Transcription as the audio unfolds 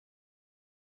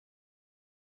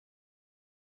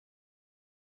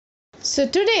So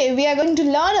today we are going to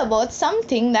learn about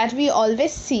something that we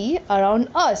always see around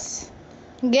us.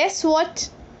 Guess what?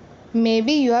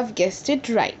 Maybe you have guessed it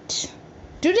right.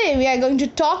 Today we are going to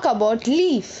talk about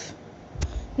leaf.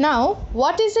 Now,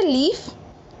 what is a leaf?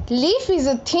 Leaf is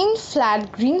a thin flat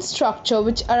green structure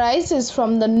which arises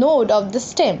from the node of the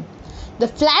stem. The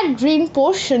flat green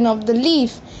portion of the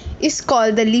leaf is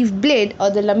called the leaf blade or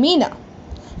the lamina.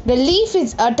 The leaf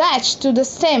is attached to the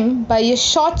stem by a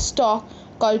short stalk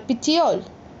called petiole.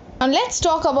 Now let's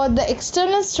talk about the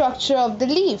external structure of the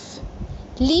leaf.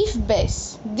 Leaf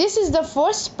base. This is the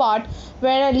first part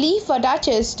where a leaf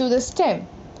attaches to the stem.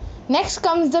 Next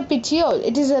comes the petiole.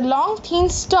 It is a long thin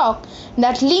stalk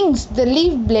that links the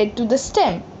leaf blade to the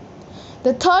stem.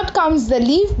 The third comes the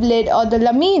leaf blade or the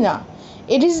lamina.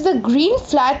 It is the green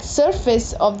flat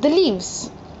surface of the leaves.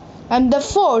 And the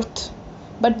fourth,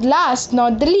 but last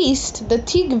not the least, the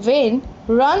thick vein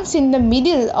runs in the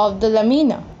middle of the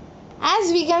lamina,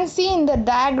 as we can see in the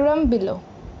diagram below.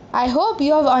 I hope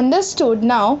you have understood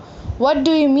now what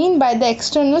do you mean by the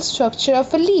external structure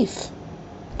of a leaf.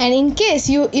 And in case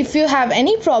if you have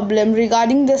any problem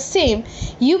regarding the same,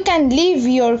 you can leave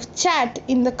your chat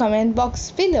in the comment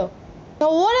box below.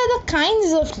 Now what are the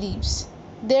kinds of leaves?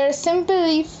 There are simple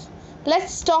leaf.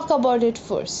 Let's talk about it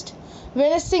first.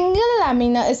 When a single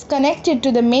lamina is connected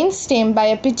to the main stem by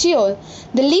a petiole,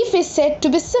 the leaf is said to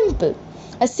be simple.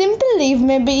 A simple leaf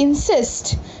may be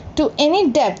incised to any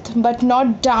depth but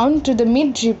not down to the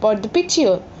midrib or the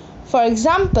petiole. For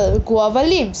example, guava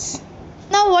leaves.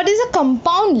 Now what is a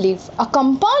compound leaf? A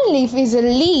compound leaf is a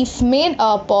leaf made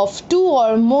up of two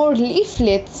or more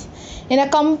leaflets. In a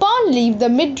compound leaf, the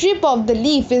midrib of the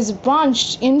leaf is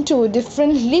branched into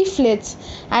different leaflets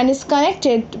and is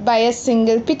connected by a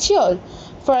single petiole.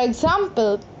 For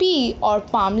example, pea or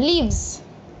palm leaves.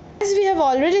 As we have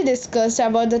already discussed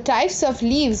about the types of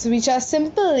leaves which are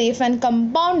simple leaf and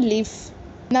compound leaf,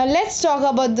 now let's talk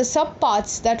about the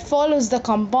subparts that follows the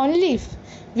compound leaf,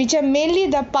 which are mainly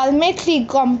the palmately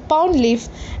compound leaf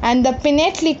and the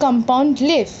pinnately compound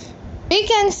leaf. We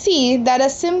can see that a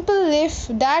simple leaf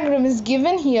diagram is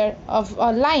given here of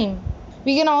a lime.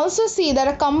 We can also see that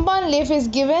a compound leaf is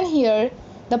given here,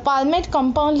 the palmate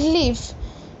compound leaf,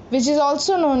 which is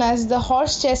also known as the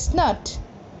horse chestnut.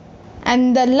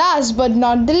 And the last but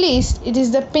not the least, it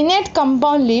is the pinnate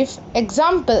compound leaf,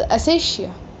 example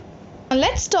acacia. Now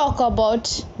let's talk about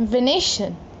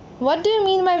venation. What do you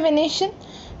mean by venation?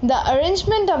 The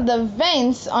arrangement of the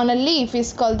veins on a leaf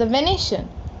is called the venation.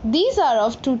 These are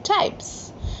of two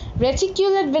types,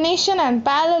 reticulate venation and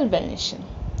parallel venation.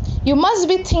 You must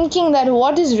be thinking that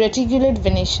what is reticulate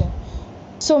venation?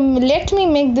 So let me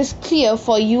make this clear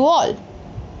for you all.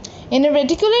 In a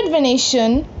reticulate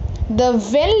venation, the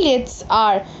veinlets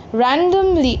are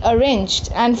randomly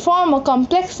arranged and form a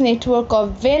complex network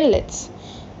of veinlets.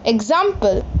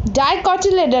 Example,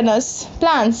 dicotyledonous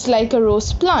plants like a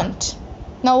rose plant.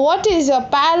 Now what is a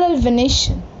parallel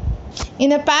venation?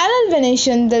 In a parallel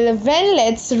venation, the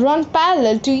veinlets run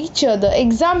parallel to each other.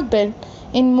 Example,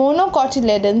 in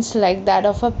monocotyledons like that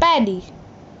of a paddy.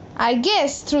 I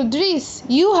guess through this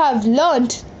you have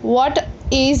learnt what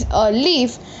is a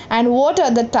leaf and what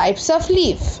are the types of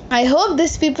leaf. I hope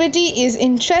this PPT is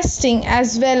interesting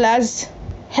as well as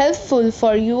helpful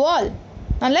for you all.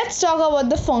 Now let's talk about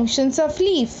the functions of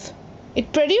leaf.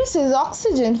 It produces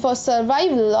oxygen for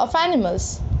survival of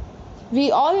animals.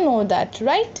 We all know that,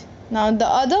 right? Now the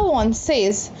other one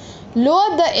says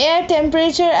lower the air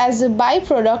temperature as a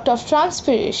byproduct of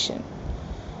transpiration.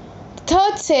 The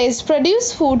third says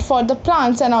produce food for the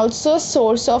plants and also a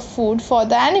source of food for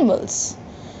the animals.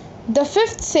 The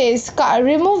fifth says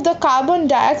remove the carbon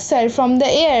dioxide from the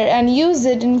air and use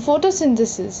it in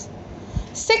photosynthesis.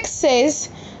 Sixth says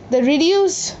the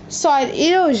reduce soil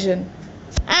erosion.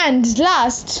 And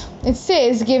last, it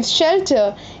says give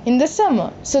shelter in the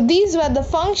summer. So these were the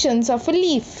functions of a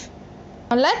leaf.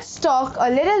 Now let's talk a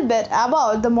little bit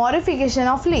about the modification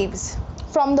of leaves.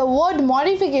 From the word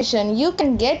modification, you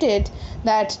can get it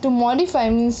that to modify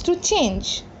means to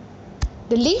change.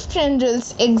 The leaf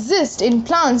tendrils exist in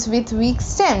plants with weak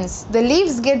stems. The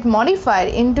leaves get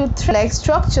modified into thread-like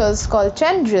structures called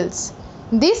tendrils.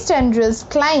 These tendrils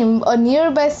climb a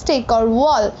nearby stick or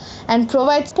wall and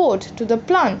provide support to the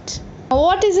plant. Now,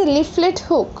 what is a leaflet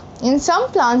hook? In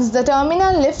some plants, the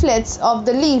terminal leaflets of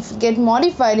the leaf get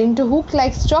modified into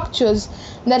hook-like structures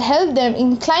that help them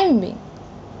in climbing.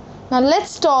 Now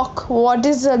let's talk what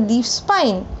is a leaf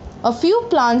spine. A few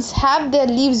plants have their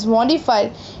leaves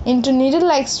modified into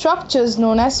needle-like structures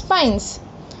known as spines.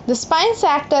 The spines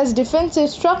act as defensive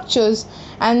structures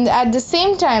and at the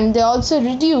same time they also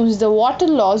reduce the water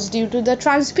loss due to the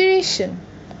transpiration.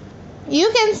 You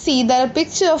can see that a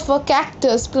picture of a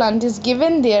cactus plant is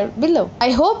given there below.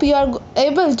 I hope you are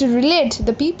able to relate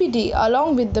the PPT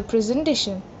along with the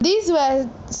presentation. These were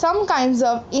some kinds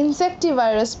of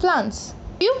insectivorous plants.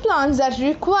 Few plants that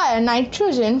require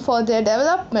nitrogen for their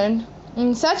development.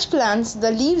 In such plants,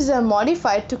 the leaves are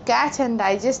modified to catch and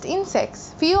digest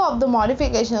insects. Few of the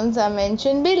modifications are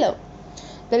mentioned below.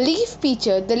 The leaf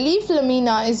pitcher. The leaf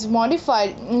lamina is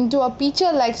modified into a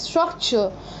pitcher-like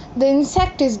structure. The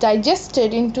insect is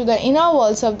digested into the inner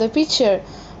walls of the pitcher,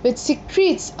 which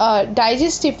secretes a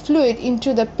digestive fluid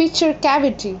into the pitcher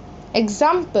cavity.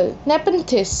 Example: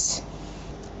 Nepenthes.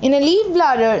 In a leaf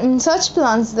bladder, in such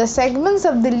plants, the segments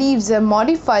of the leaves are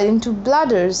modified into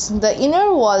bladders. The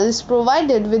inner wall is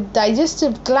provided with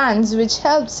digestive glands which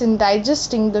helps in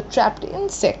digesting the trapped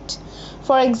insect.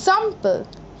 For example,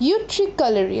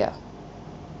 Utricularia.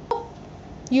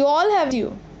 You all have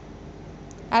you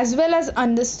as well as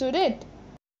understood it.